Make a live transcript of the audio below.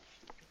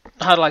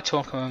I'd like to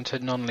welcome them to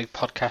the Non-League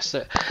podcast.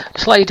 A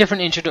slightly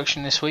different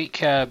introduction this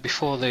week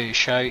before the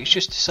show. It's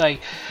just to say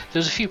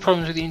there's a few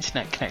problems with the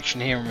internet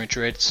connection here in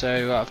Madrid,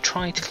 so I've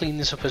tried to clean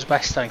this up as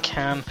best I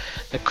can.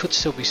 There could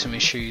still be some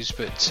issues,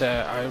 but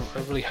I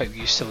really hope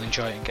you still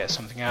enjoy it and get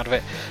something out of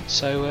it.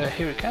 So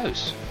here it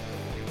goes.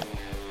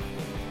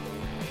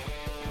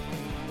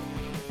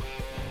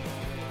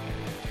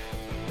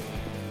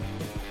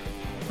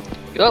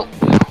 Well,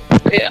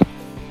 yeah.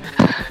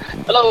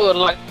 Hello, I'd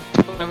like to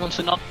welcome everyone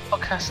to Non-League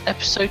podcast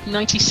episode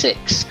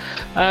 96.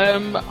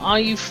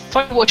 I've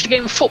finally watched a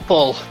game of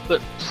football,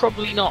 but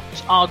probably not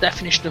our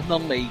definition of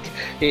non-league.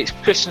 It's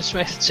Christian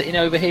Smith sitting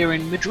over here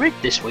in Madrid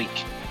this week.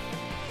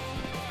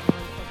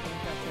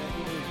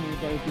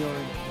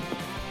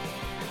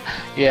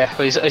 Yeah,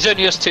 well, it's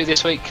only us two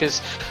this week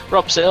because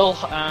Rob's ill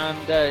and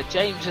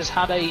James has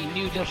had a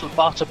new little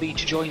Bartleby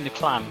to join the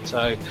clan,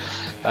 so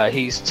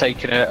he's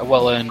taken a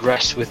well-earned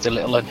rest with the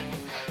little one.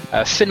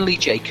 Finley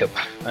Jacob,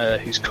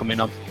 who's coming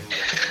on.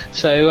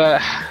 So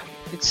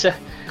it's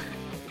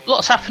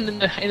lots happened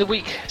in the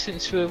week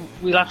since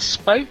we last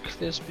spoke.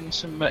 There's been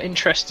some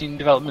interesting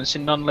developments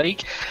in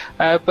non-league.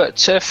 But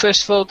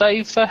first of all,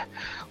 Dave,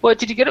 what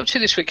did you get up to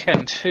this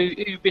weekend? Who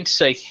you been to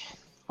see?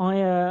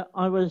 I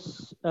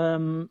was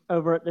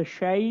over at the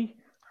Shea,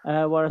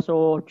 where I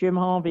saw Jim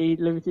Harvey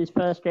lose his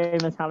first game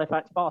as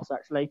Halifax boss,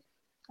 actually.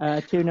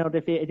 2-0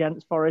 defeat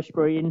against Forest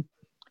Green.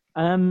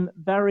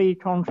 Very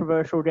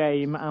controversial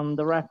game, and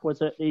the ref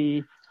was at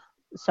the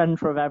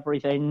centre of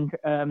everything.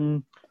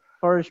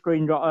 Forest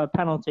Green got a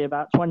penalty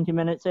about 20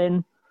 minutes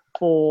in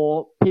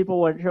for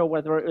people weren't sure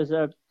whether it was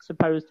a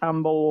supposed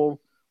handball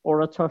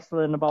or a tussle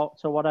in the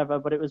box or whatever,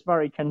 but it was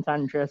very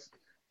contentious.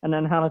 And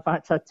then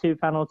Halifax had two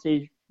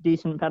penalties,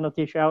 decent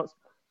penalty shouts,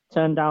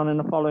 turned down in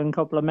the following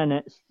couple of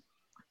minutes.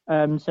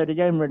 So the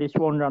game really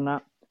swung on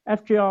that.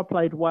 FGR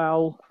played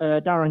well.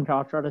 Darren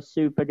Carter had a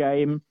super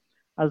game,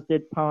 as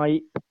did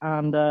Pipe,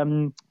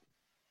 and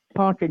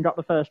Parkin got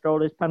the first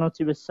goal. His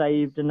penalty was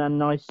saved, and then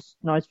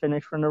nice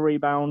finish from the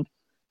rebound.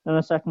 And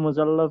the second was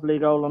a lovely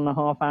goal on the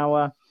half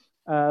hour.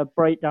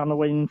 Break down the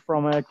wing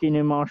from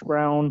Gino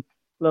Marsh-Brown.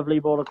 Lovely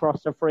ball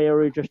across to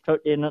Freer, who just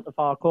tucked in at the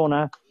far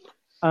corner.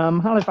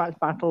 Halifax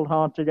battled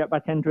hard to get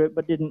back into it,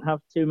 but didn't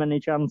have too many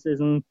chances,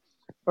 and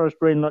Forest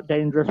Green looked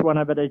dangerous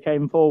whenever they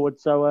came forward.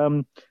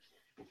 So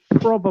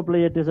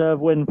probably a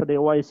deserved win for the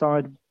away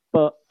side,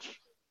 but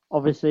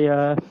obviously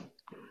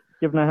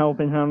given a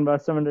helping hand by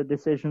some of the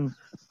decisions.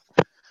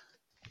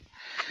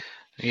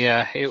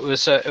 Yeah, it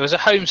was a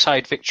home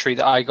side victory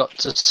that I got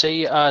to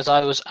see as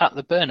I was at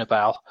the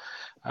Bernabeu,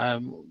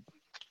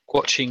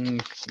 watching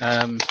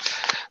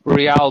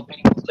Real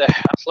beat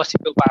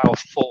Athletic Bilbao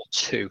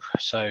 4-2.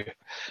 So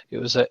it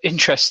was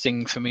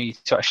interesting for me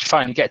to actually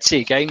finally get to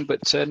see a game,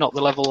 but not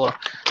the level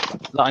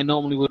that I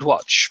normally would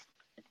watch.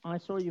 I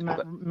saw you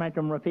met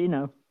Megan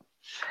Rapinoe.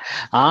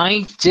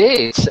 I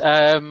did.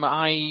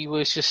 I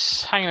was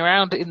just hanging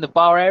around in the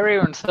bar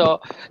area and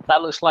thought,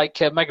 that looks like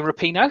Megan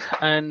Rapinoe.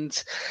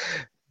 And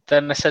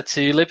then I said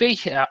to Libby,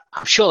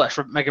 I'm sure that's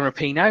Megan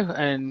Rapinoe.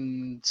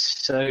 And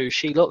so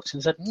she looked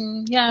and said,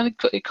 yeah,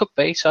 it could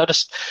be. So I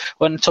just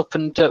went up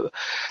and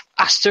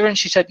asked her, and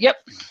she said, yep.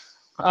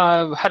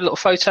 Had a little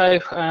photo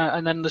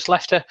and then just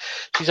left her.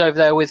 She's over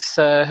there with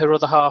her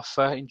other half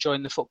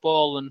enjoying the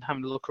football and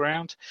having a look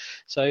around.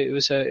 So it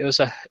was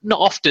a not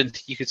often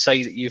you could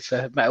say that you've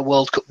met a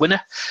World Cup winner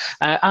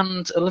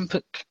and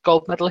Olympic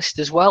gold medalist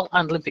as well,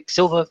 and Olympic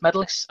silver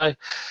medalist.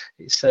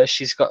 So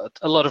she's got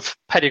a lot of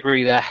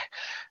pedigree there.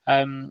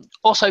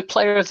 Also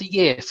Player of the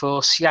Year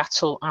for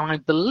Seattle, and I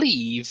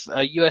believe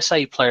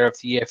USA Player of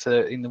the Year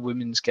in the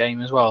women's game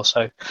as well.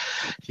 So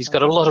she's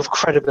got a lot of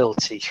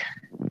credibility.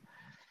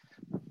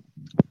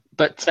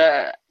 But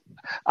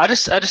I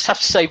just have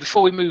to say,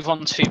 before we move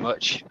on too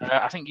much,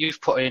 I think you've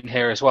put in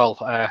here as well,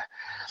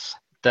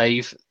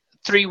 Dave,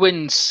 3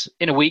 wins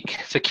in a week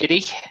for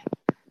Kiddie.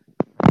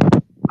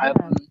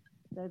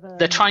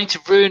 They're trying to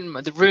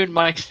ruin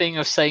my thing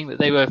of saying that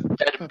they were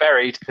dead and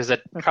buried because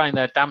they're trying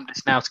their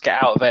damnedest now to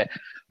get out of it.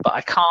 But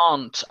I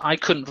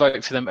couldn't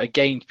vote for them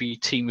again to be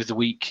Team of the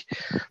Week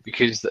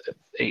because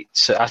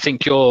I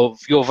think your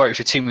vote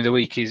for Team of the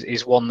Week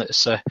is one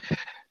that's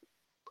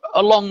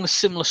along the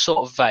similar sort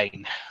of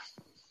vein.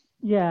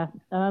 Yeah,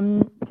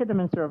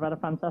 Kidderminster have had a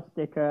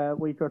fantastic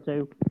week or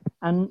two,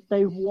 and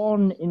they've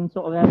won in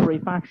sort of every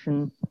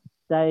fashion.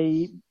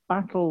 They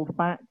battled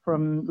back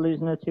from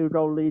losing a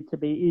 2-goal lead to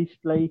beat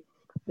Eastleigh.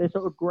 They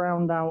sort of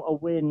ground out a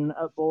win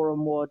at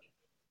Boreham Wood,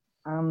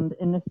 and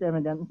in this game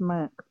against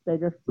Max, they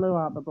just flew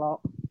out the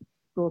block,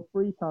 scored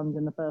 3 times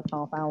in the first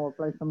half hour,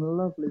 played some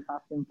lovely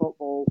passing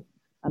football,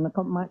 and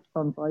the Max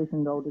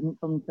consolation goal didn't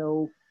come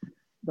till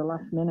the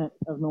last minute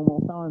of normal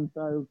time.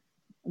 So,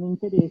 I mean,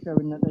 Kiddie is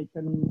showing that they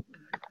can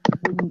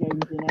win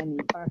games in any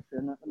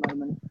fashion at the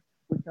moment,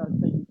 which I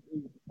think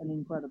is an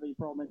incredibly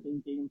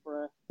promising team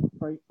for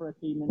a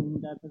team in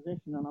their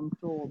position. And I'm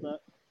sure that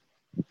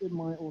it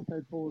might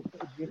also cause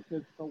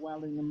jitters for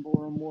Welling and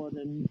Boreham Wood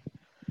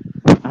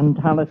and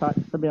Halifax,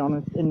 to be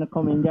honest, in the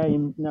coming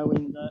games,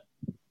 knowing that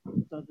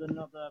there's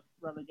another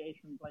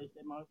relegation place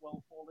they might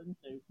well fall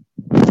into.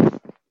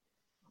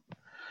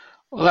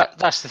 Well,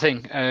 that's the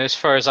thing. As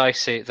far as I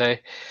see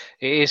it,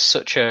 it's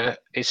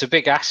a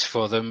big ask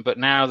for them. But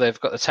now they've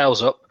got the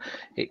tails up.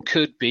 It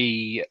could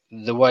be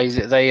the way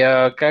that they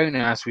are going,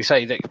 as we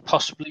say, they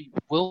possibly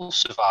will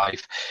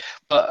survive.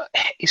 But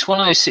it's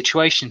one of those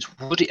situations.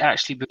 Would it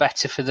actually be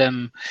better for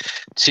them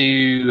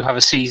to have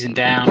a season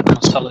down,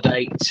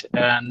 consolidate,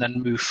 and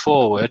then move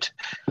forward,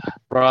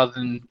 rather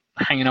than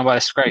hanging on by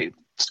the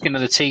skin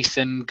of the teeth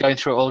and going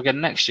through it all again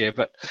next year?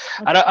 But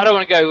I don't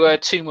want to go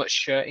too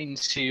much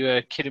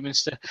into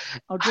Kidderminster.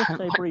 I'll just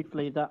say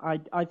briefly that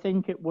I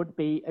think it would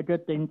be a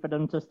good thing for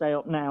them to stay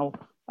up now.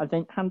 I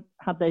think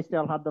had they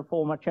still had the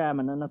former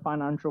chairman and the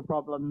financial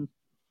problems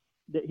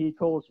that he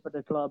caused for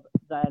the club,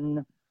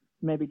 then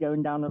maybe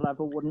going down a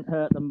level wouldn't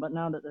hurt them. But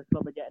now that the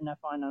club are getting their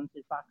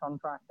finances back on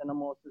track and are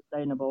more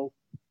sustainable,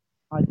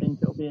 I think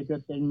it'll be a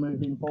good thing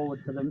moving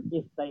forward for them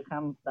if they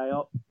can stay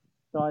up.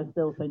 So I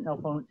still think they'll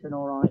function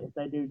all right if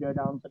they do go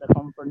down to the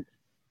conference,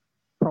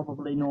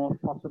 probably north,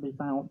 possibly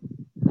south.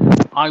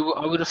 I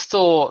would have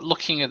thought,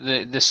 looking at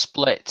the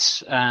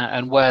splits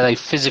and where they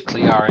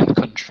physically are in the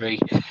country,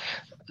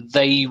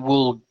 they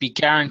will be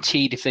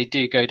guaranteed, if they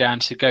do go down,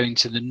 to go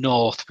into the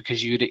north,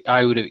 because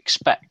I would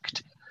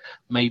expect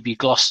maybe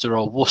Gloucester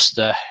or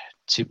Worcester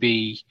to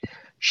be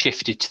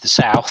shifted to the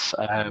south,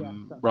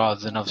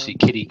 rather than obviously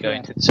Kiddie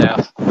going to the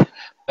south.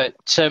 But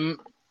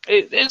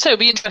it'll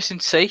be interesting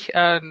to see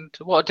and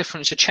what a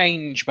difference a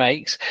change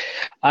makes.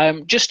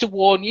 Just to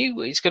warn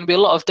you, it's going to be a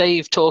lot of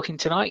Dave talking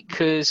tonight,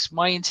 because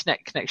my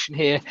internet connection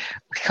here,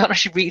 we can't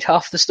actually read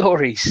half the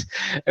stories.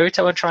 Every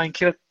time I try and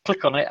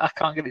click on it, I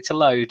can't get it to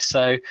load.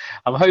 So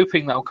I'm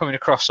hoping that I'm coming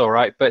across all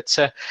right. But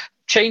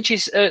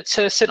changes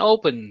to St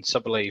Albans, I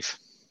believe.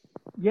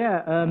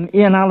 Yeah,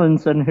 Ian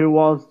Allenson, who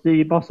was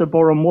the boss of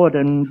Boreham Wood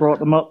and brought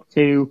them up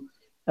to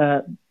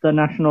the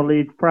National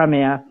League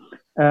Premier,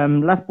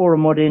 left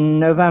Boreham Wood in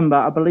November.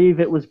 I believe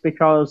it was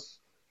because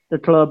the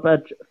club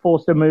had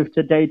forced a move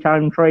to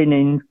daytime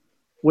training,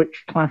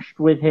 which clashed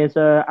with his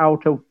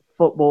outside of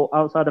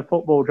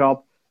football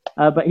job.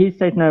 But he's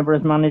taken over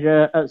as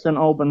manager at St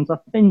Albans. I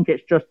think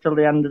it's just till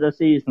the end of the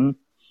season.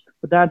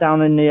 But they're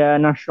down in the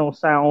National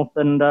South,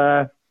 and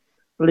I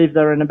believe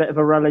they're in a bit of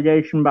a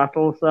relegation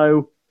battle.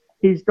 So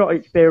he's got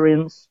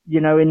experience,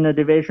 in the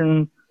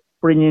division,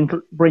 bringing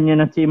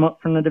a team up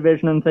from the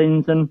division and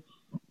things. And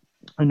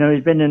I know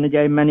he's been in the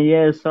game many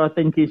years, so I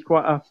think he's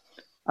quite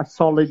a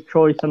solid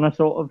choice and a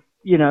sort of,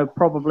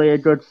 probably a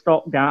good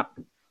stopgap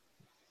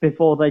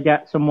before they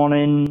get someone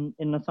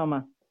in the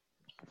summer.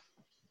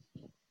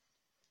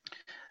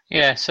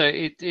 Yeah, so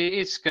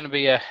it's going to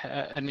be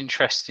an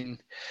interesting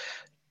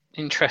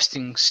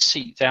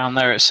seat down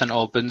there at St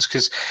Albans,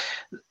 because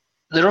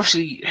they're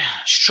obviously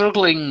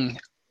struggling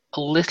a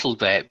little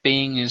bit,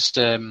 being as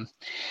they're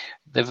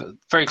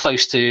very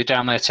close to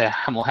down there to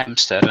Hemel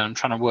Hempstead, and I'm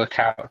trying to work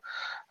out.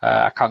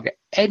 I can't get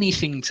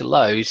anything to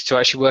load to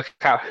actually work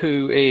out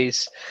who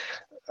is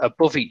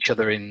above each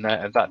other in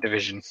that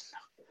division.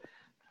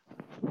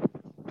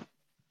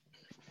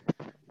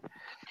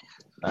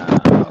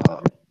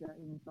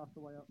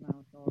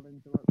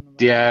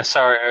 Yeah,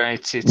 sorry,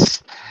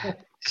 it's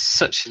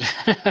such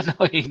an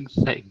annoying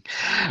thing.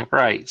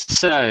 Right,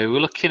 so we're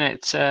looking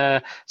at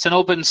St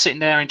Albans sitting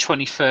there in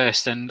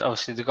 21st, and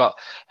obviously they've got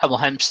Hemel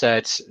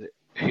Hempstead,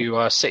 who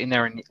are sitting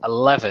there in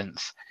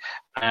 11th,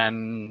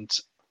 and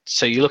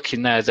so you're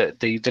looking there that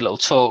the little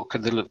talk,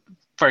 they look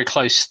very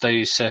close to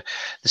those, the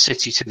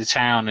city to the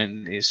town,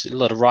 and there's a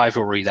lot of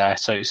rivalry there.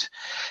 So it's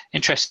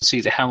interesting to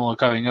see the Hemel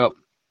going up,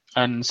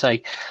 and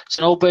say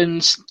St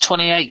Albans,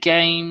 28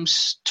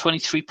 games,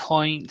 23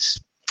 points.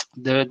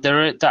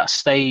 They're at that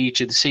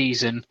stage of the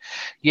season.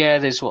 Yeah,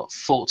 there's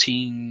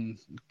 14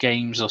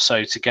 games or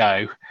so to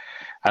go,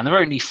 and they're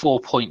only 4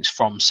 points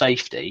from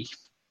safety,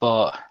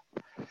 but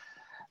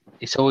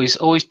it's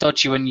always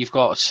dodgy when you've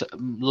got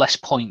less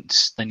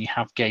points than you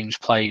have games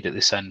played at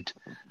this end.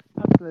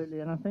 Absolutely,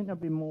 and I think they'll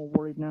be more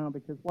worried now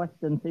because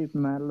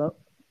Western-super-Mare look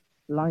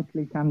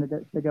likely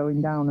candidates to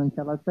going down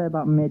until I'd say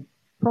about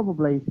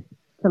probably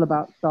till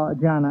about start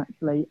of Jan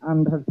actually,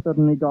 and have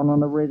suddenly gone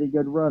on a really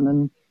good run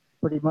and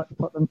pretty much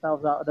put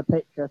themselves out of the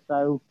picture.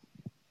 So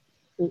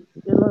it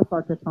looks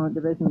like a tight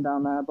division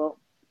down there, but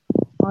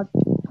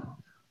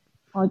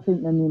I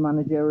think the new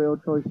managerial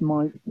choice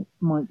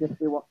might just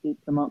be what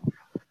keeps them up.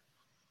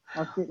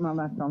 I'll stick my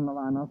neck on the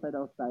line. I'll say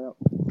they'll stay up.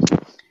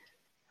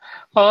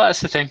 Well, that's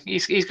the thing.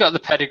 He's got the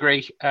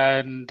pedigree,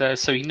 and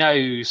so he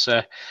knows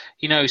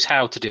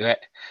how to do it,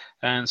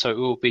 and so it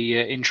will be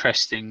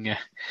interesting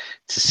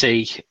to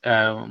see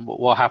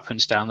what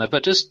happens down there.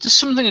 But there's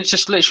something that's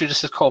just literally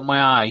just caught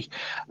my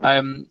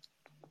eye.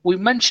 We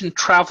mentioned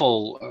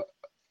travel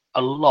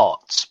a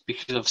lot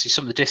because obviously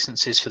some of the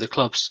distances for the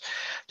clubs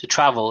to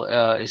travel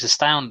is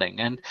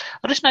astounding, and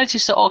I just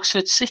noticed that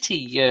Oxford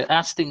City,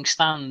 as things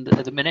stand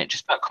at the minute,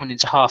 just about coming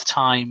into half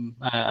time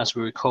as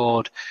we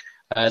record.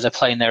 They're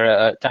playing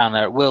there down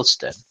there at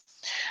Wealdstone,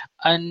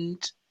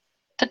 and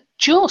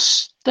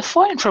they're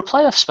fighting for a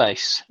playoff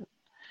space.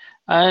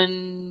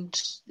 And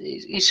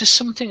it's just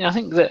something I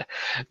think that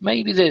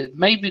maybe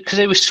because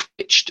they were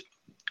switched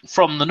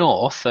from the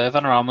north,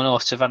 Vanarama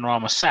North to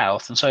Vanarama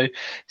South, and so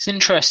it's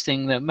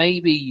interesting that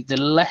maybe the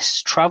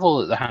less travel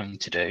that they're having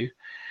to do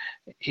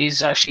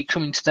is actually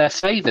coming to their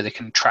favour. They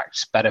can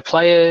attract better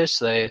players.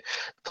 The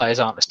players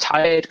aren't as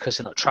tired because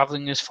they're not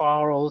travelling as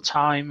far all the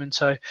time, and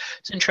so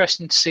it's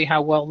interesting to see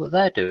how well that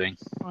they're doing.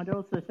 I'd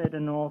also say the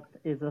North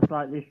is a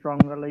slightly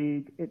stronger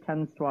league. It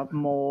tends to have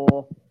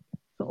more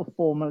sort of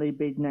formally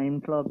big name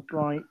clubs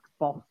like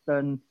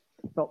Boston,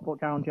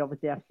 Stockport County.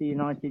 Obviously, FC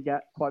United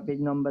get quite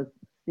big numbers.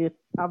 The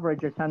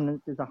average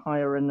attendances are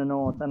higher in the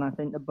North, and I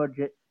think the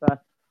budgets for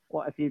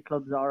quite a few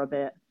clubs are a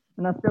bit.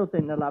 And I still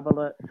think the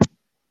level at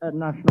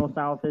National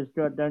South is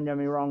good, don't get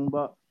me wrong,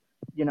 but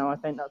I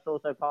think that's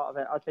also part of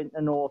it. I think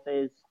the North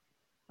is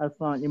a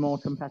slightly more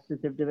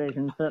competitive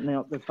division, certainly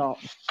up the top.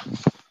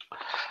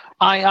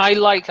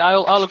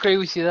 I'll agree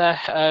with you there.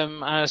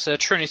 As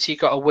Trinity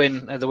got a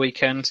win at the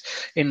weekend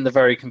in the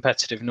very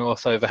competitive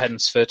North over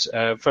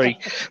Hednesford, very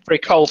very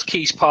cold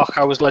Keys Park,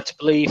 I was led to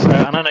believe, and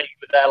I know you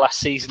were there last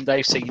season,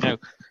 Dave, so you know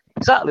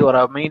exactly what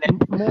I mean.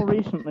 More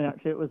recently,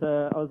 actually, it was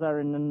I was there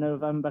in the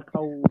November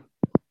cold.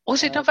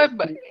 Was it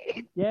November?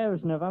 Yeah, it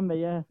was November.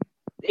 Yeah.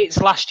 It's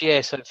last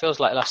year, so it feels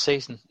like last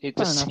season. It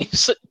just seems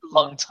such a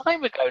long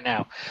time ago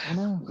now. I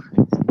know.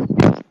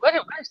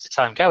 Where's the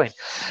time going?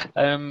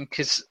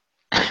 Because,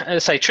 as I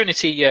say,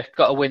 Trinity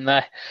got a win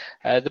there.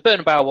 The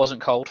Bernabeu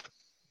wasn't cold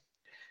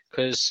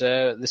because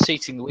the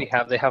seating that we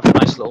have, they have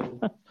nice little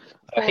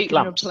heat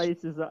lamps.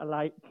 Places that are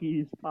like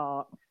Keys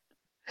Park.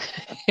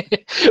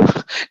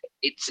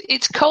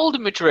 It's cold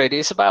in Madrid.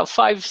 It's about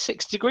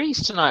 5-6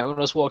 degrees tonight when I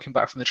was walking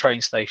back from the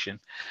train station.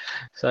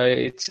 So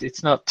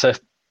it's not.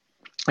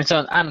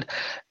 And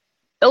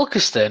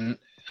Ilkeston,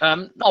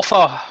 not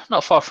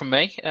far from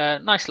me.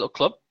 Nice little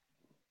club.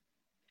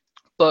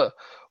 But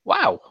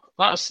wow,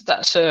 that's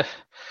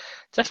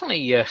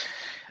definitely an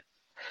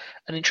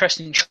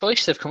interesting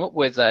choice they've come up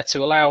with there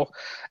to allow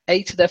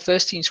 8 of their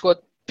first team squad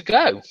to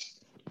go.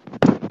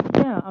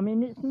 Yeah, I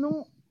mean it's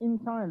not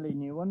entirely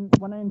new.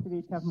 When I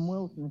interviewed Kevin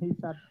Wilson, he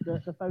said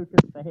that the focus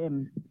for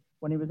him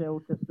when he was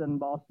Ilkeston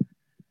boss,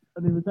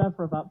 and he was there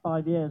for about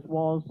 5 years,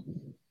 was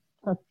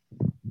to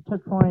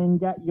try and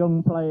get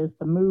young players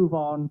to move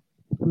on,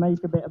 to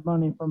make a bit of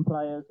money from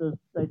players as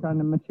they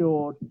kind of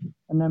matured,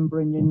 and then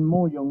bring in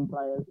more young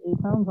players. It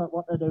sounds like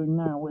what they're doing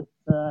now with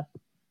a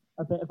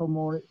bit of a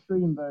more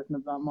extreme version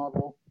of that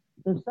model.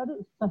 They've said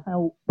it's to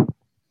help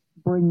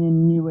bring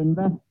in new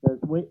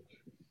investors, which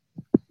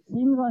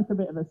seems like a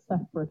bit of a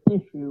separate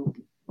issue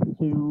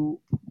to...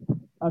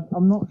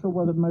 I'm not sure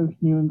whether most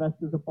new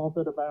investors are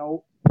bothered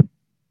about,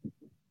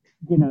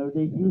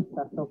 the youth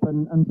setup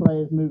and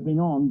players moving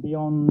on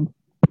beyond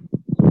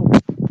sort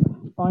of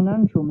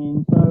financial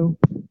means. So,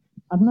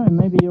 I don't know,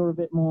 maybe you're a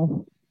bit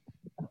more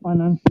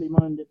financially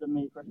minded than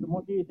me, Chris. And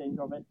what do you think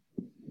of it?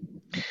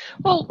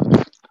 Well,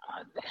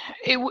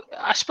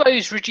 I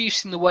suppose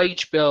reducing the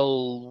wage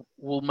bill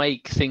will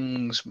make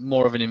things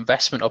more of an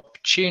investment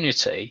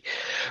opportunity,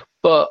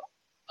 but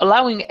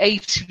allowing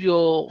 8 of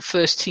your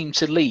first team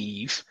to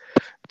leave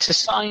to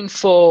sign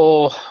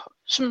for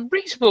some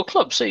reasonable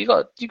clubs. So you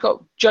got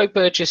Joe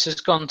Burgess has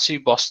gone to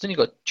Boston. You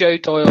got Joe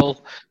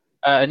Doyle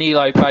and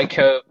Eli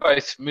Baker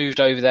both moved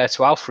over there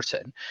to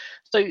Alfreton.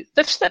 So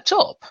they've stepped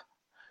up,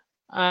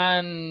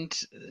 and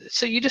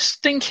so you're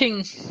just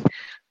thinking,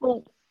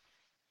 well,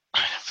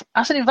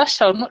 as an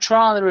investor, I'd much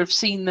rather have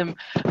seen them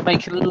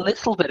make a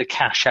little bit of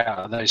cash out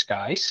of those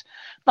guys.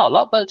 Not a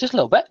lot, but just a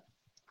little bit.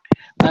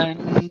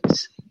 And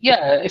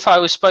yeah, if I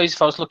was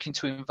looking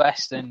to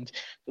invest, and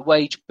the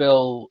wage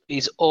bill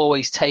is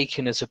always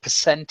taken as a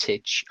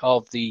percentage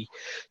of the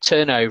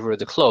turnover of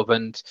the club,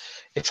 and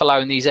if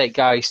allowing these 8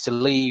 guys to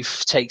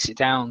leave takes it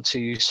down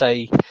to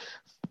say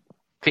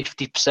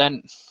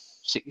 50%,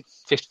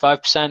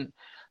 55%,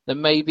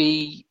 then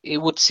maybe it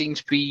would seem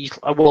to be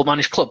a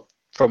well-managed club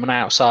from an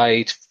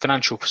outside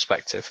financial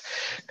perspective,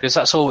 because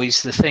that's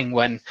always the thing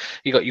when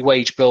you got your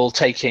wage bill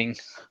taking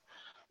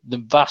the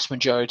vast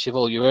majority of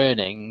all your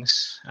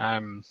earnings,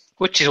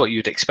 which is what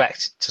you'd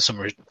expect to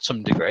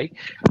some degree.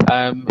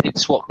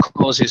 It's what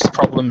causes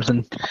problems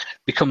and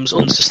becomes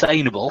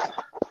unsustainable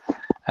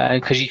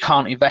because you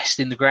can't invest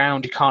in the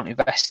ground, you can't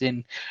invest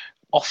in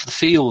off the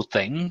field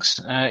things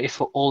if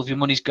all of your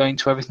money's going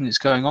to everything that's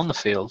going on the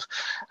field,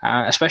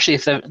 especially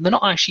if they're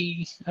not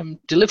actually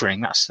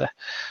delivering. I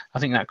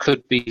think that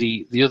could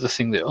be the other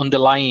thing, the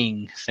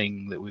underlying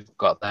thing that we've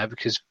got there,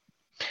 because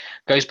it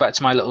goes back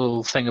to my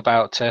little thing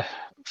about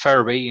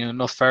Ferriby,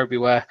 North Ferriby,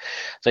 where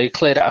they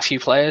cleared out a few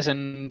players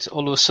and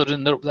all of a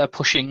sudden they're up there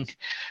pushing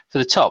for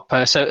the top.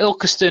 So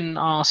Ilkeston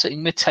are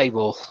sitting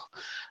mid-table,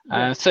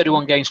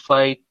 31 games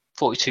played,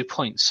 42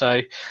 points.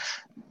 So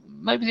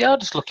maybe they are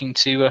just looking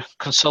to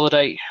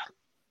consolidate,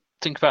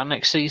 think about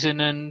next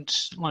season, and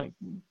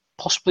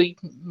possibly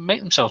make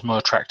themselves more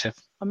attractive.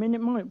 I mean,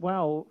 it might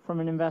well, from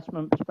an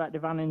investment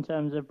perspective and in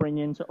terms of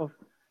bringing sort of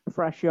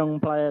fresh young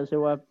players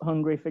who are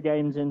hungry for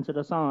games into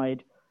the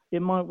side,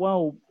 it might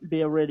well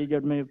be a really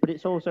good move, but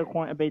it's also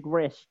quite a big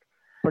risk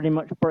pretty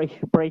much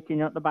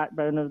breaking up the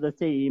backbone of the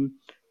team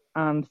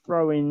and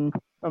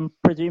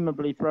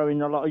presumably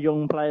throwing a lot of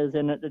young players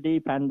in at the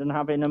deep end and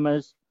having them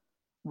as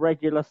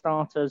regular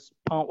starters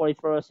partway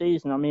through a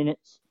season. I mean,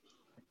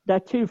 they're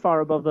too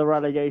far above the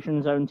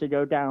relegation zone to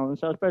go down.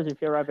 So I suppose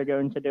if you're ever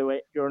going to do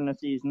it during the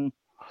season,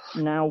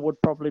 now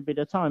would probably be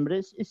the time. But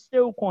it's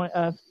still quite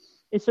a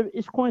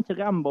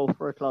gamble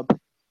for a club.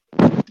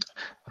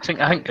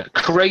 I think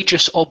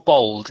courageous or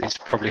bold is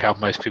probably how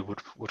most people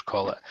would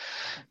call it,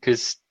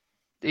 because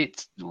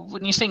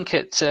when you think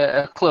at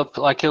a club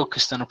like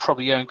Ilkeston are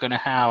probably only going to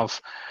have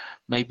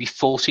maybe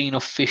 14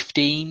 or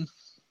 15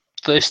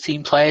 first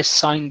team players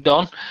signed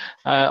on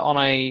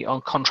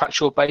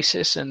contractual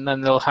basis, and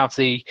then they'll have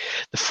the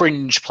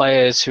fringe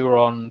players who are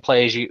on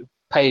pay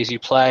as you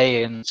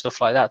play and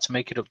stuff like that to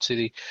make it up to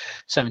the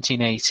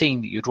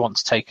 17-18 that you'd want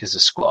to take as a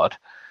squad.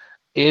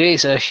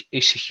 It's a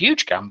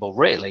huge gamble,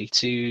 really,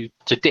 to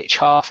ditch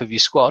half of your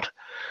squad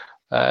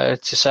to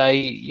say,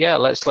 yeah,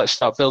 let's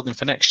start building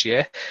for next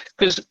year,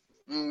 because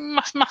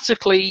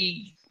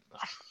mathematically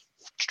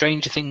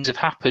stranger things have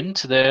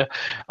happened. They're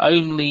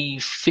only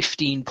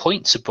 15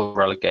 points above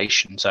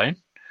relegation zone.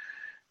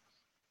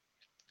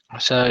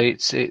 So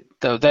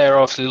they're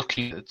obviously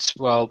looking at,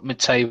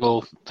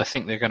 mid-table. I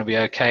think they're going to be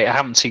okay. I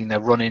haven't seen their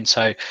run-in,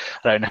 so I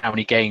don't know how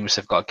many games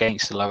they've got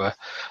against the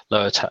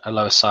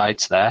lower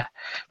sides there.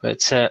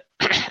 But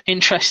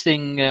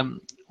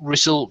interesting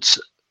results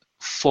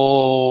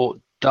for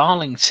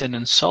Darlington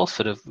and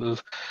Salford of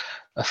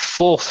a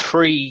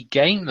 4-3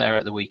 game there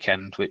at the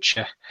weekend, which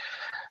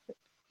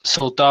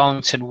saw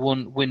Darlington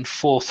win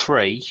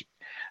 4-3.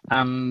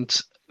 And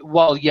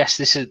while yes,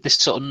 this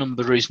sort of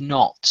number is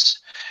not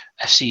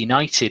FC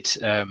United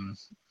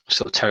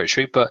sort of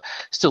territory, but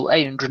still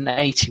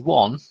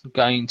 881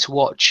 going to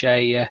watch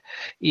a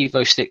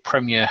Evo Stick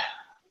Premier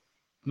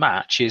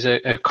match is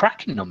a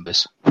cracking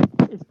numbers.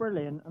 It's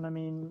brilliant, and I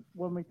mean,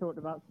 when we talked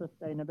about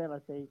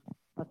sustainability,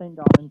 I think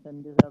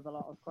Darlington deserve a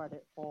lot of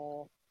credit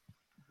for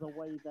the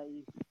way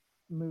they've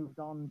moved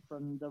on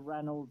from the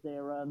Reynolds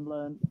era and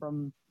learnt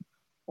from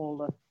all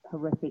the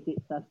horrific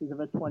excesses of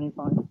a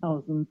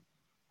 25,000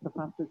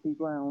 capacity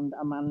ground,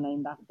 a man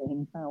named after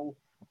himself,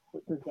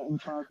 which was getting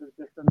crowds of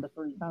just under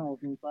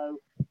 3,000. So,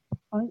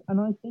 I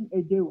think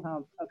they do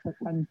have a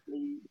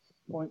potentially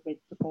quite big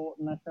support,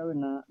 and they're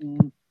showing that.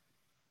 And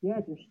yeah,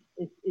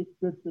 it's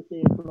good to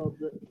see a club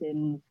that's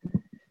in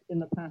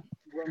the past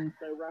run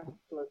so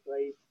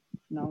restlessly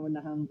now in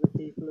the hands of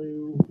people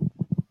who,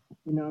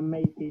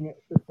 making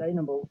it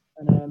sustainable.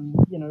 And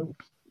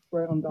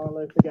great on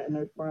Darlow for getting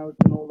those crowds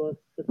and all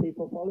the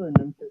people following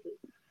them, because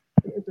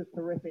it is a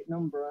terrific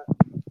number at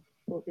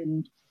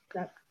fucking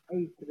step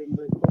 8 of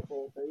English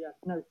football. So yeah,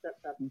 no, step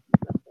 7.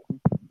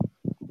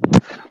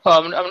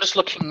 Well, I'm just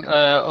looking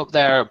up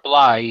there at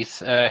Blythe,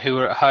 who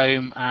are at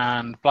home,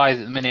 and Blythe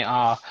at the minute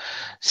are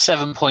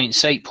 7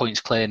 points, 8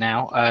 points clear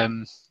now.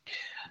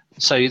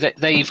 So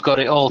they've got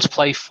it all to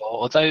play for.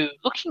 Although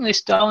looking at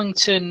this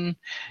Darlington,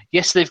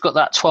 yes, they've got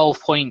that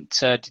 12-point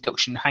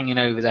deduction hanging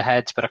over their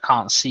heads, but I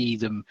can't see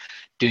them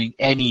doing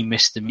any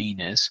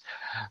misdemeanors.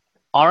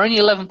 Are only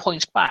 11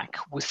 points back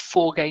with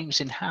 4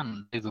 games in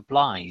hand over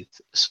Blythe.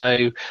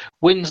 So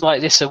wins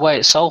like this away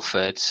at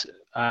Salford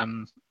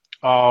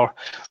are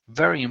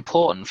very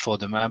important for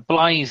them.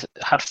 Blythe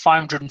had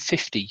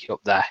 550 up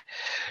there.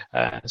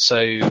 So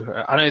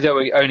I know they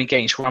were only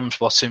against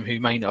Ramsbottom, who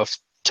may not have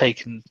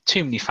taken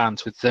too many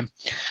fans with them,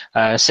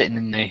 sitting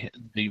in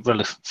the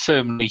relatively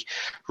firmly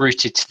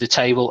rooted to the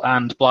table,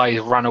 and Blythe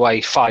ran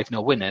away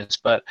 5-0 winners.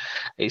 But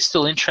it's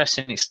still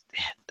interesting.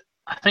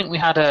 I think we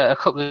had a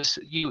couple of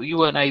you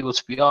weren't able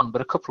to be on,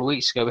 but a couple of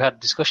weeks ago we had a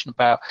discussion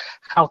about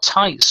how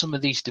tight some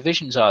of these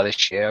divisions are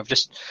this year.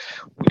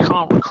 We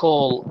can't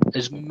recall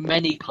as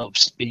many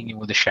clubs being in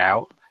with a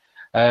shout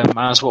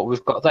as what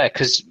we've got there.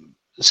 Because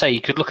say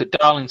you could look at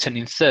Darlington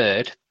in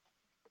third;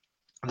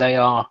 they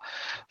are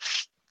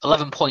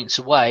 11 points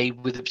away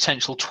with a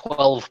potential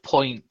 12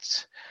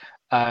 points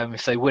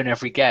if they win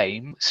every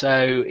game.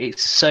 So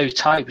it's so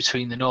tight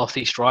between the North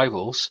East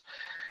rivals.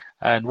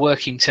 And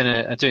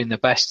Workington are doing their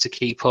best to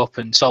keep up,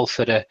 and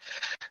Salford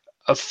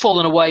have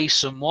fallen away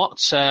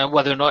somewhat.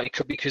 Whether or not it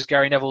could be because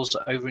Gary Neville's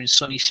over in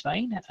sunny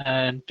Spain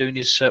and doing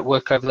his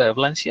work over there at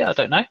Valencia, I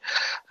don't know.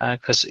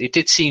 Because it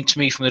did seem to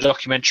me from the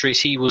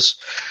documentaries,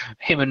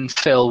 him and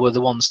Phil were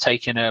the ones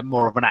taking a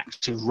more of an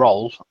active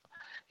role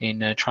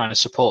in trying to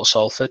support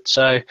Salford.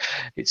 So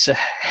it's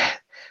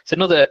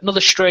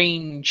another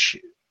strange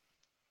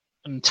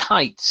and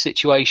tight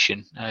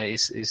situation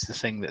is the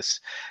thing that's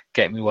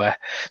getting me where.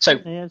 So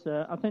yes,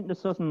 I think the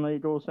Southern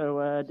League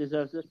also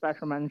deserves a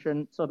special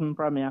mention, Southern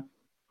Premier,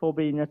 for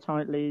being a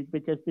tight league,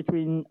 because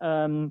between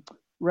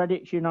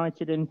Redditch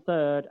United in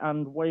third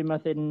and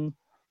Weymouth in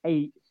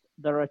 8th,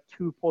 there are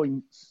 2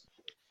 points.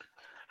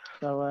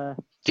 So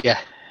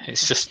yeah,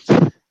 it's just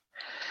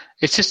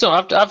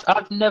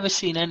I've never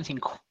seen anything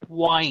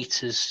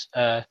quite as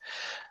tight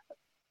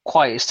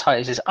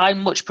as this. I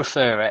much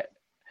prefer it,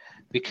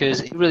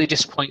 because it really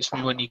disappoints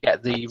me when you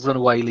get the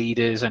runaway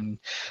leaders, and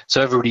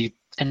so everybody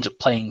ends up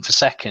playing for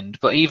second.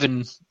 But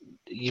even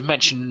you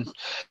mentioned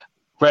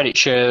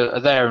Redditch are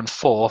there in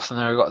fourth, and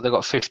they've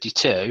got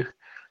 52.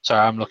 Sorry,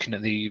 I'm looking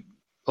at the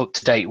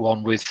up-to-date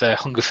one with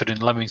Hungerford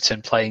and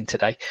Leamington playing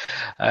today.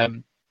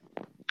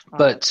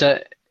 But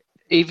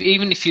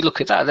even if you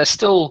look at that, they're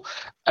still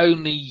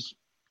only.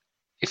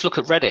 If you look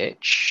at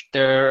Redditch,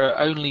 they're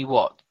only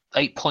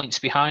 8 points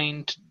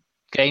behind,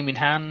 game in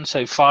hand,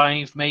 so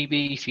 5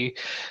 maybe if you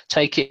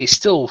take it. It's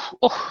still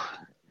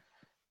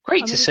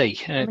great to see.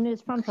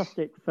 It's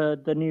fantastic for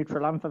the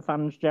neutral and for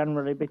fans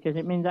generally, because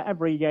it means that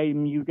every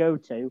game you go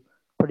to,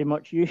 pretty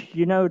much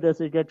you know there's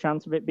a good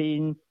chance of it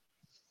being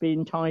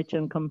tight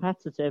and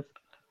competitive.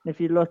 If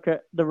you look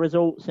at the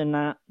results in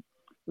that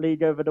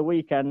league over the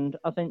weekend,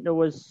 I think there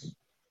was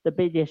the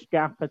biggest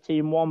gap a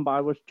team won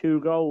by was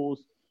 2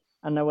 goals,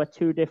 and there were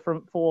 2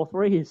 different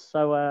 4-3s.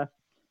 So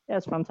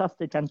it's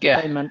fantastic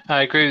entertainment. Yeah,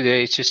 I agree with you.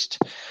 It's just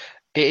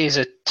it is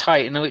a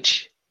tight in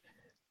which.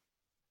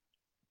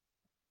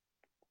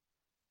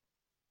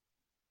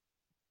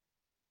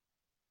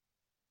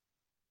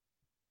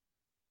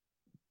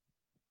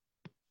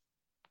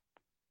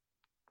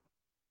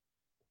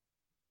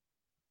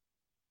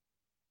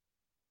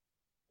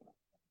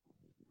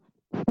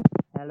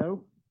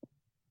 Hello?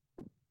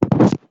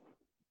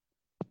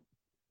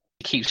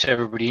 Keeps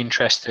everybody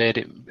interested.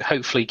 It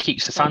hopefully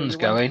keeps the fans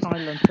going.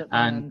 Silent at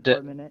my end for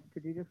a minute.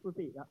 Could you just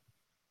repeat that?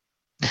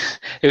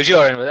 It was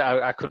your end, but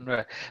I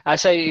couldn't. I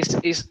say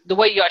it's the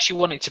way you actually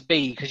want it to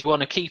be, because you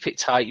want to keep it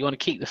tight. You want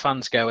to keep the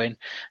fans going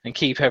and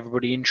keep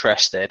everybody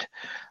interested.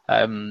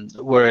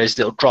 Whereas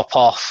it'll drop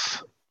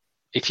off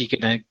if you're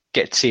going to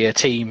get to a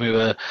team who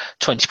are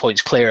 20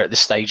 points clear at this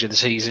stage of the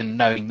season,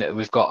 knowing that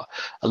we've got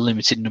a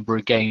limited number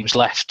of games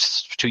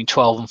left, between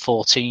 12 and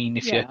 14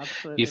 if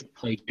you've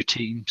played your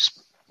teams.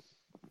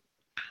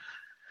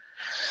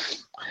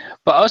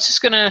 But I was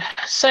just going to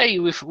say,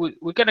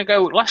 we're going to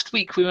go. Last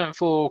week we went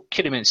for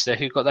Kidderminster,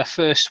 who got their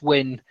first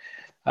win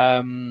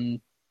since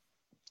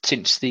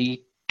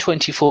the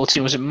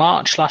 2014. Was it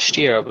March last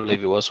year? I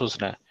believe it was,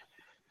 wasn't it?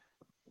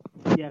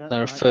 Yeah, that's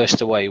their right.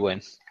 First away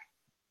win.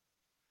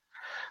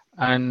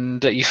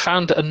 And you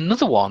found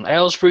another one,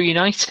 Aylesbury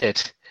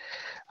United.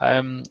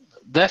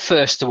 Their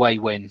first away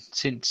win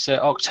since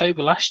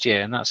October last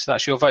year, and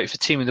that's your vote for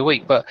Team of the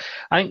Week. But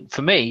I think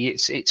for me,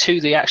 it's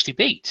who they actually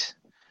beat.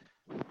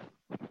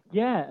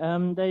 Yeah,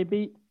 they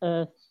beat.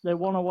 They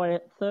won away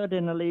at third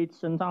in the league,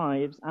 St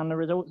Ives, and the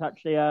results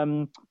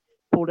actually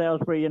pulled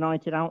Aylesbury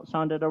United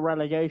outside of the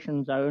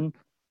relegation zone.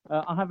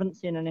 I haven't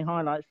seen any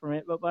highlights from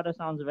it, but by the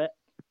sounds of it,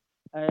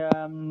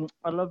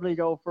 a lovely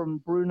goal from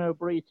Bruno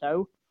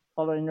Brito,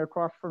 following a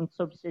cross from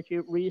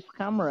substitute Reece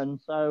Cameron.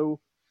 So,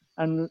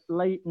 and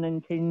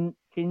Leighton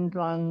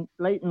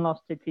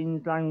lost to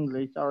Kings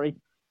Langley,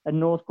 and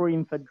North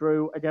Greenford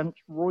drew against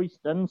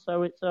Royston.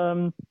 So it's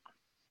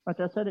like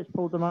I said, it's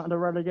pulled them out of the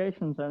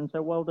relegation zone.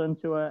 So well done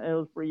to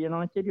Aylesbury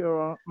United.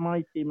 You're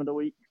my Team of the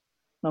Week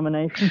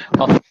nomination.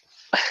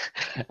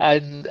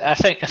 And I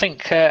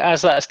think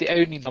as that's the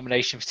only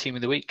nomination for Team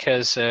of the Week,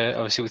 because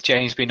obviously with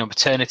James being on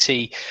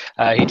paternity,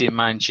 he didn't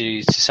mind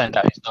you to send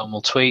out his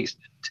normal tweets.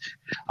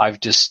 I've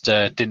just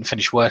didn't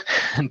finish work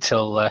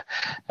until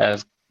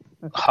 6:30,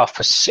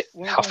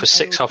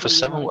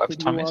 7:30, whatever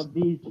time it is.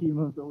 The Team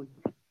of the Week.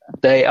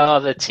 They are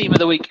the Team of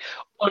the Week,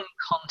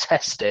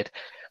 uncontested.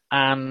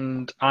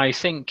 And I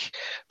think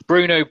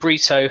Bruno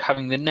Brito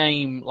having the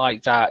name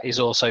like that is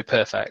also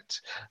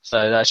perfect.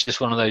 So that's just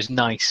one of those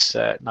nice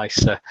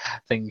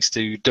things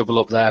to double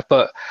up there.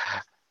 But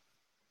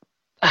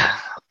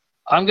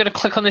I'm going to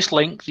click on this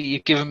link that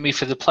you've given me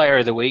for the Player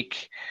of the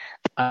Week,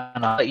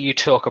 and I'll let you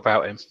talk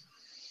about him.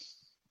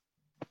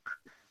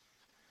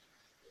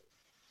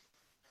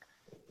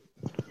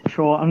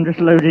 Sure, I'm just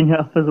loading it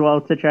up as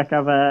well to check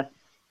I've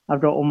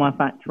got all my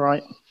facts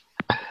right.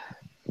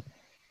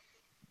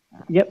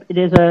 Yep, it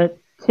is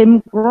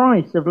Tim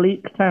Grice of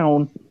Leek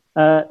Town.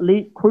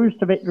 Leek cruised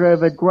to victory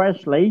over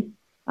Gresley,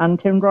 and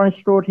Tim Grice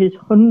scored his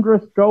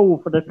 100th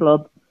goal for the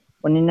club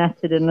when he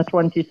netted in the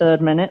 23rd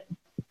minute.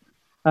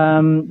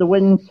 The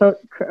win took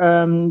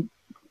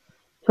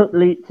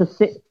Leek to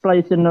 6th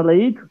place in the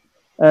league,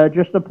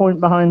 just a point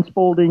behind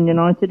Spalding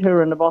United, who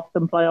are in the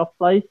Boston playoff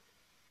place.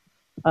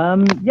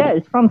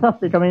 It's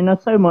fantastic. I mean,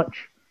 there's so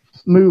much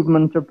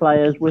movement of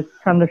players with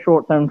kind of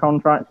short-term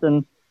contracts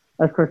and,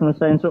 as Christian was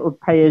saying, sort of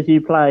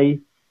pay-as-you-play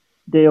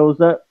deals,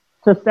 that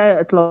to stay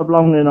at a club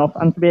long enough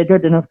and to be a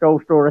good enough goal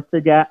scorer to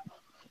get,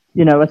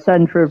 a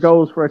century of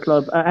goals for a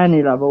club at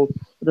any level,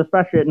 but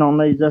especially at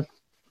non-leagues, a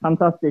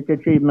fantastic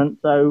achievement.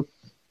 So,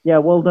 yeah,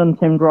 well done,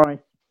 Tim Grice.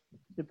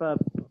 Superb.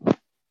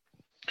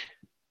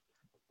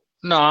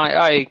 No,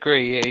 I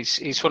agree.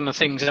 It's one of the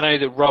things I know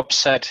that Rob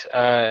said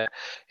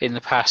in the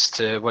past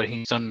when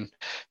he's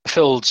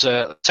filled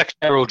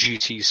secretarial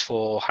duties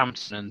for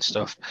Hampton and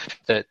stuff,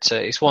 that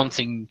it's one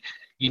thing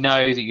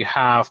that you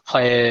have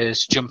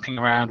players jumping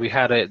around. We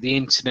had the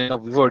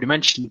incident, we've already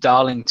mentioned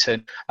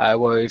Darlington, where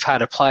we've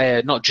had a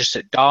player not just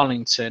at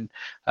Darlington,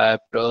 but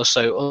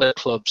also other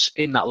clubs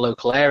in that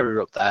local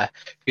area up there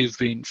who've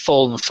been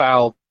fallen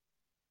foul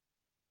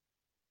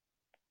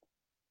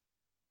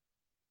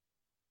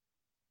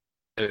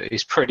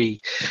is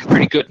pretty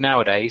good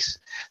nowadays.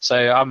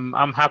 So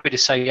I'm happy to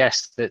say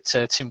yes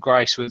that Tim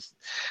Grice with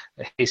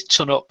his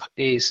ton up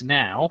is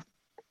now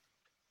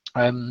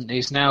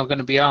going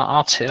to be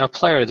our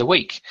player of the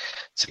week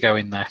to go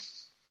in there.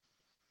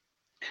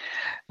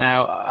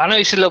 Now, I know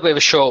it's a little bit of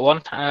a short one,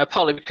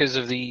 partly because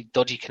of the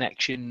dodgy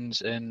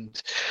connections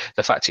and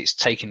the fact it's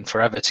taken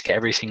forever to get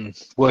everything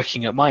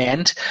working at my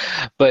end.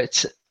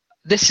 But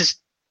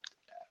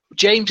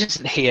James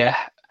isn't here,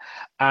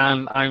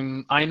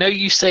 and I know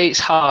you say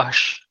it's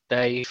harsh,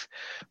 Dave,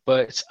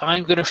 but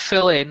I'm going to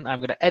fill in, I'm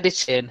going to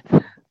edit in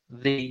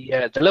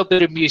the little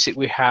bit of music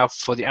we have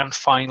for the and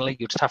finally.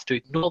 You'll just have to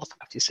ignore the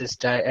fact it says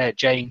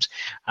James,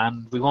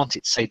 and we want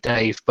it to say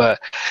Dave,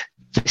 but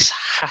this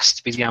has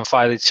to be the and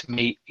finally to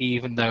me,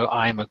 even though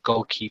I'm a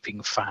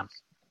goalkeeping fan.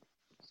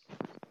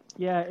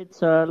 Yeah,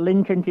 it's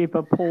Lincoln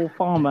keeper Paul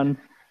Farman.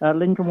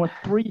 Lincoln were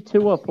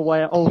 3-2 up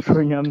away at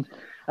Altrincham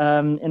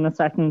in the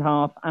second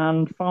half,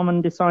 and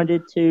Farman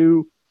decided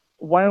to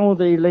wow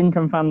the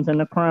Lincoln fans in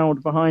the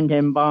crowd behind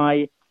him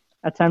by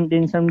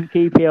attempting some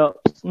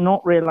keepy-ups,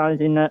 not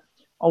realising that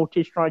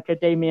Alty striker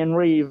Damien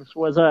Reeves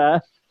was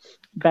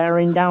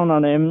bearing down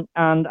on him.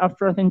 And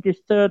after, I think, his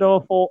third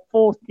or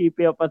fourth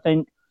keepy-up, I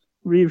think,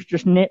 Reeves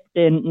just nipped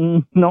in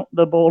and knocked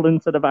the ball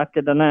into the back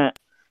of the net.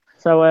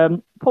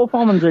 So Paul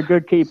Farman's a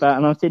good keeper,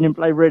 and I've seen him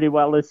play really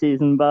well this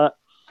season, but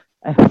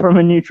from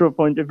a neutral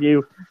point of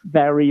view,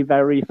 very,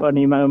 very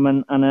funny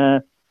moment,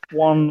 and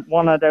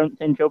one I don't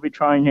think he'll be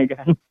trying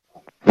again.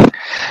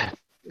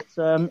 It's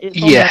on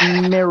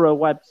the Mirror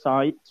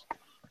website,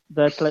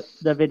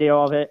 the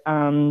video of it,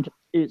 and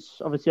it's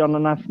obviously on the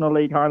National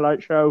League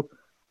highlight show,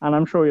 and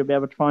I'm sure you'll be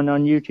able to find it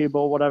on YouTube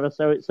or whatever.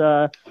 So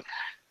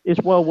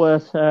it's well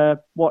worth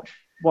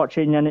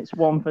watching, and it's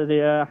one for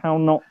the How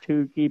Not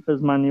to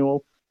Keepers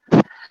manual.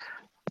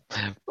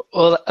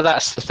 Well,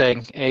 that's the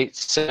thing.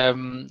 It's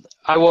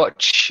I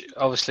watch,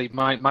 obviously,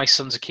 my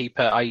son's a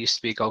keeper. I used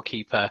to be a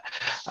goalkeeper,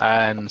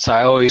 and so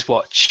I always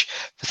watch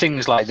for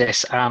things like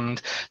this.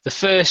 And the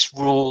first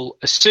rule,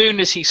 as soon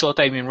as he saw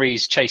Damien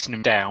Reeves chasing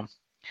him down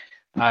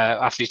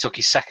after he took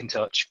his second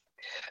touch,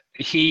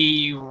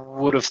 he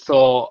would have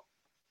thought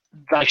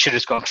that should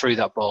have gone through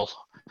that ball.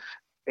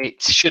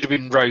 It should have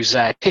been Rose.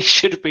 It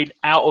should have been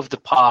out of the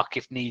park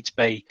if needs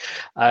be.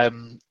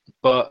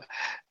 But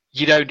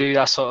you don't do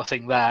that sort of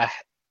thing there.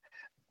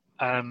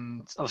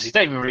 And obviously,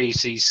 Damien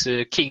Reeves, he's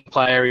a key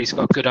player. He's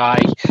got a good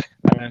eye,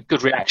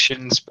 good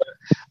reactions.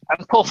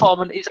 And Paul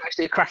Farman is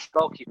actually a cracking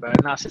goalkeeper,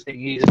 and that's the thing.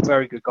 He's a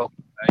very good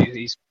goalkeeper.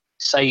 He's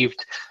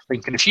saved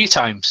Lincoln a few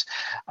times,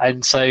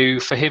 and so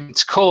for him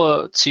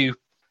to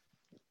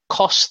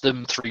cost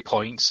them 3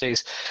 points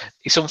it's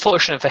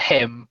unfortunate for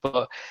him,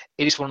 but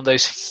it is one of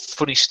those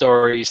funny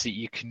stories that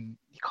you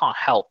can't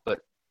help but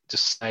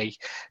just say,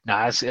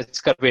 "No,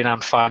 it's got to be an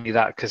unfinally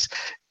that," because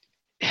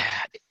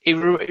it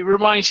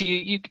reminds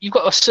you've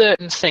got a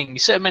certain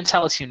certain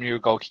mentality when you're a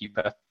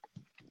goalkeeper.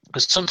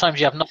 Because sometimes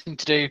you have nothing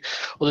to do,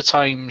 other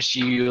times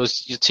your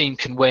team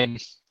can win,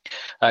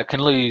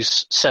 can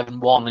lose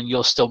 7-1, and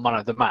you're still man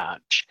of the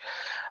match.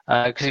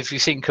 Because if you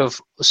think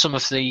of some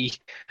of the,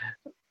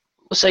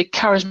 let's say,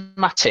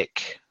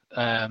 charismatic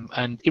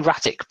and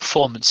erratic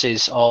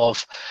performances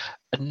of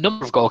a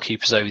number of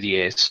goalkeepers over the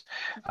years,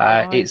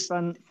 I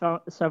spent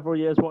several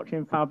years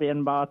watching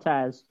Fabian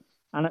Barthez.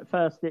 And at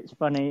first it's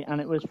funny, and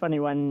it was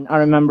funny when I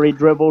remember he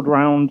dribbled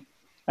round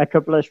a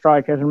couple of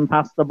strikers and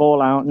passed the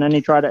ball out, and then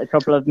he tried it a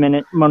couple of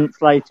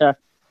months later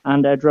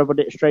and dribbled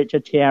it straight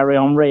to Thierry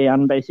Henry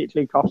and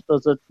basically cost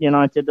us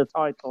United the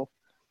title.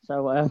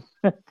 So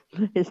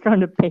it's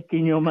kind of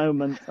picking your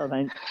moments, I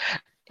think.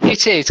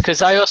 It is,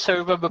 because I also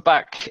remember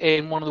back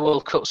in one of the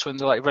World Cups when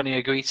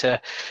Rene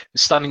Higuita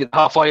was standing at the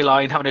halfway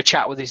line having a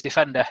chat with his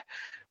defender,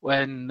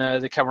 when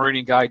the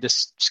Cameroonian guy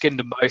just skinned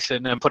them both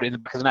and put it in the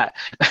back of the net.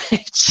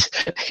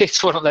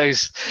 It's one of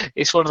those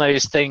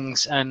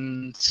things,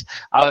 and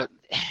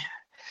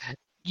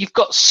you've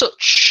got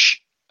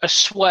such a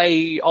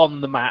sway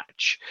on the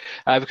match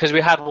because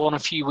we had one a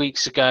few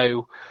weeks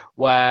ago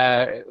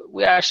where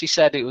we actually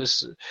said it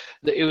was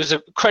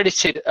a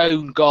credited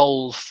own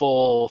goal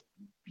for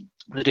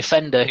the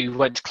defender who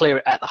went to clear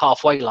it at the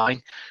halfway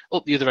line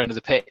up the other end of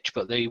the pitch,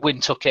 but the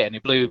wind took it and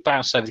it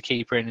bounced over the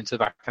keeper and into the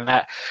back of the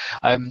net.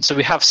 So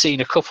we have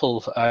seen a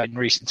couple in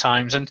recent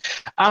times, and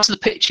as the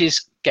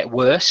pitches get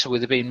worse,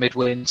 with it being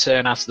midwinter,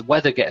 and as the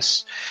weather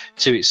gets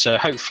to its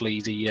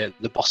hopefully the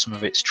bottom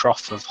of its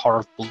trough of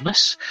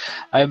horribleness,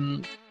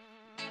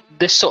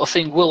 this sort of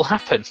thing will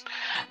happen.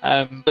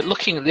 But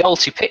looking at the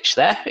Alty pitch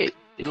there,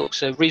 it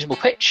looks a reasonable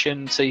pitch,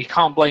 and so you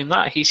can't blame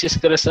that. He's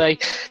just going to say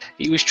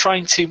he was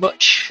trying too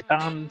much,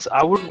 and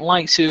I wouldn't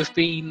like to have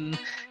been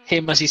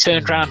him as he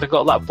turned around and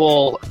got that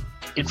ball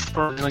in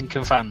front of the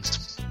Lincoln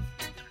fans.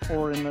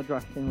 Or in the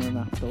dressing room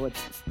afterwards.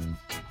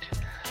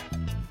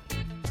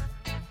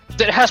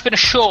 It has been a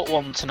short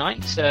one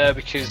tonight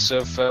because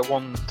of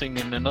one thing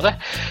and another,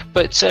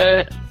 but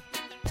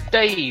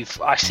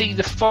Dave, I see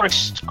the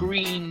Forest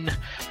Green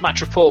match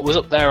report was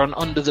up there on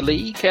Under the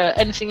League.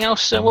 Anything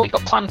else what you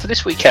got planned for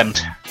this weekend?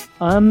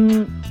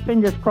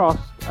 Fingers crossed.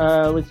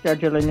 with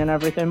scheduling and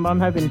everything, but I'm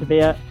hoping to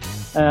be at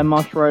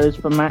Moss Rose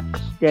for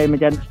Mac's game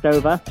against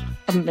Dover.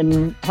 Haven't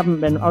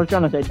been. I was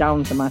going to say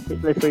down to Mac.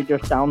 It's literally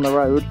just down the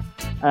road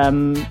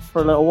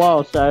for a little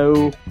while.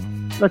 So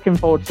looking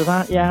forward to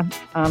that. Yeah,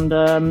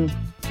 and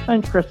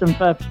thanks, Kristen,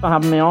 for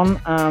having me on,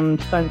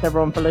 and thanks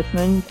everyone for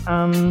listening.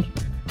 And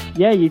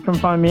yeah, you can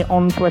find me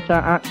on Twitter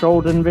at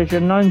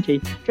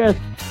GoldenVision90. Cheers.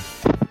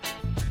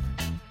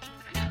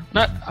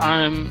 No,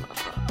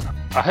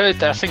 I heard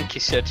that. I think he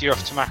said you're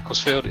off to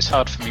Macclesfield. It's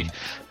hard for me.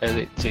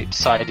 They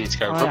decided to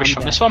go rubbish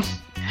on this one.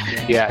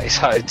 Yeah, it's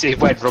hard. It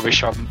went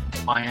rubbish on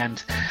my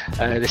end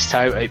this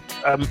time.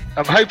 I'm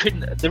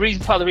hoping part of the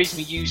reason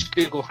we use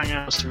Google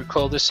Hangouts to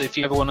record this. So if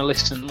you ever want to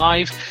listen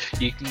live,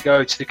 you can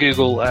go to the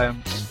Google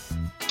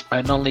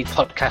non-league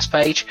podcast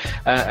page,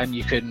 and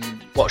you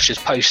can watch us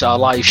post our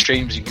live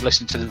streams. You can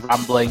listen to the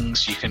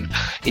ramblings. You can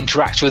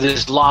interact with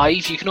us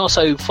live. You can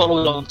also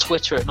follow us on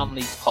Twitter at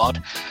non-league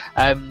pod.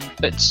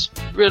 But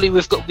really,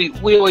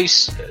 we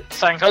always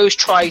thank. I always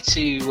try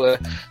to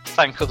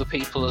thank other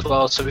people as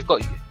well. So we've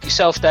got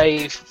yourself,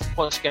 Dave.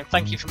 Once again,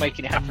 thank you for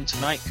making it happen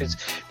tonight, because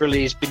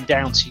really it's been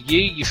down to you.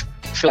 You've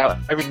filled out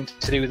everything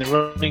to do with the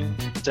running.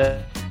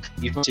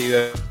 You've got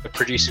to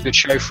produce a good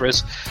show for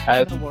us.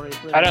 Don't worry,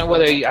 I don't know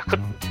whether I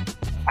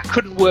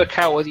couldn't work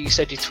out whether you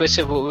said your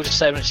Twitter, but we'll just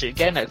say it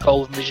again at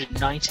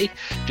GoldenVision90,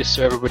 just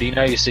so everybody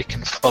knows they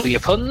can follow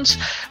your puns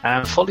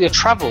and follow your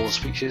travels,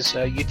 because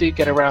you do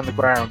get around the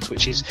grounds,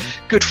 which is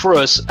good for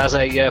us as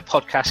a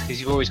podcast,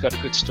 because you've always got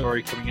a good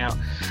story coming out.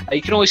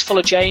 You can always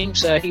follow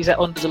James. He's at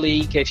Under the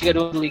League. If you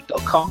go to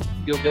undertheleague.com,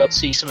 you'll be able to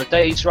see some of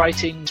Dave's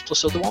writings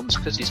plus other ones,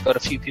 because he's got a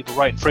few people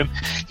writing for him.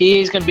 He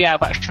is going to be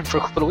out of action for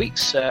a couple of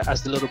weeks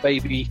as the little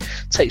baby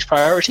takes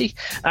priority,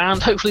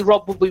 and hopefully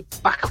Rob will be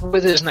back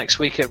with us next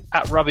week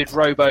at Rabid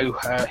Robo.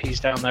 He's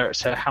down there at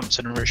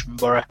Hampton and Richmond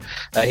Borough.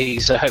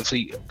 He's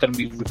hopefully going to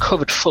be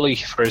recovered fully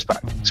for his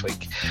back next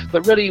week.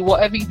 But really,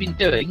 whatever you've been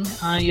doing,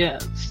 I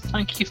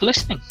thank you for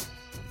listening.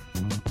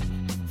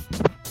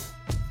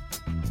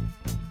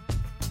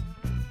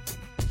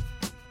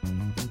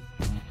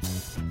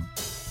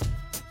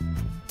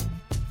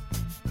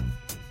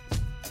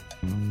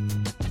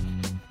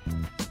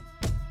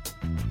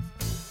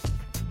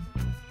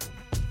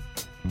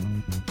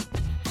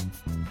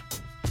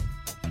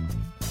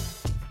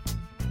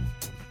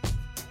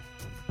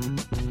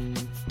 Mm-hmm.